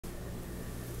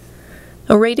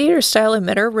A radiator style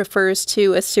emitter refers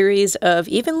to a series of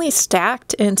evenly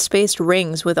stacked and spaced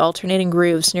rings with alternating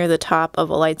grooves near the top of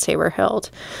a lightsaber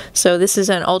hilt. So this is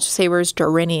an Ultrasaber's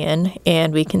Dorinian,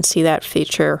 and we can see that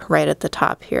feature right at the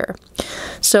top here.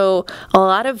 So a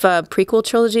lot of prequel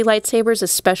trilogy lightsabers,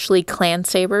 especially clan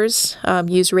sabers,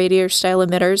 use radiator style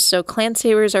emitters. So clan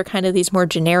sabers are kind of these more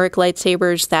generic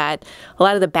lightsabers that a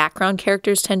lot of the background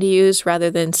characters tend to use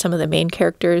rather than some of the main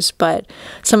characters. But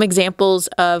some examples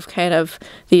of kind of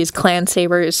these clan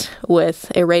sabers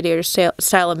with a radiator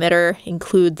style emitter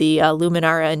include the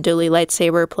Luminara and Dooley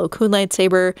lightsaber, Plo Koon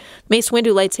lightsaber, Mace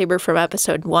Windu lightsaber from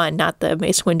episode 1, not the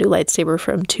Mace Windu lightsaber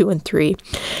from 2 and 3,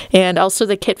 and also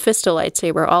the Kit Fisto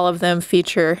lightsaber. All of them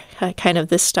feature kind of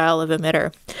this style of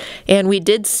emitter. And we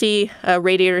did see a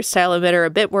radiator style emitter a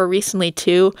bit more recently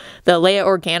too. The Leia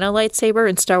Organa lightsaber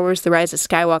in Star Wars The Rise of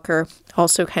Skywalker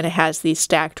also kind of has these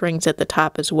stacked rings at the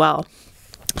top as well.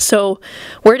 So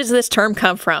where does this term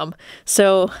come from?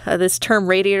 So this term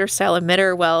radiator style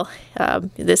emitter, well,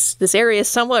 this area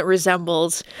somewhat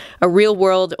resembles a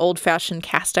real-world old-fashioned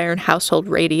cast iron household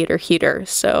radiator heater.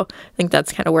 So I think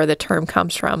that's kind of where the term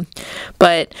comes from.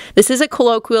 But this is a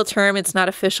colloquial term. It's not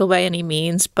official by any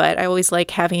means, but I always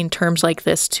like having terms like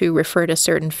this to refer to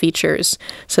certain features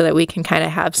so that we can kind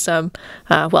of have some,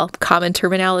 common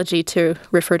terminology to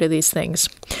refer to these things.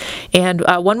 And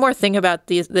one more thing about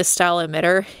this style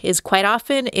emitter is quite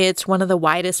often it's one of the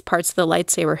widest parts of the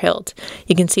lightsaber hilt.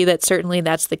 You can see that certainly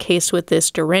that's the case with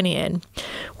this Dorinian,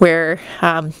 where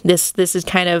this is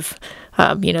kind of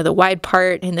the wide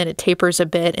part, and then it tapers a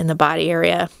bit in the body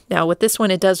area. Now with this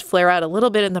one, it does flare out a little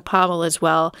bit in the pommel as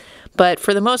well, but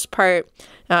for the most part,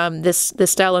 this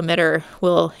style emitter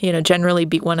will generally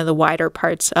be one of the wider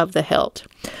parts of the hilt.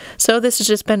 So this has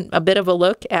just been a bit of a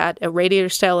look at a radiator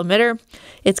style emitter.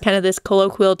 It's kind of this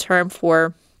colloquial term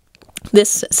for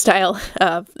this style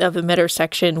of emitter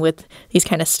section with these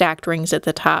kind of stacked rings at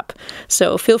the top.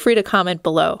 So feel free to comment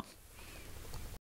below.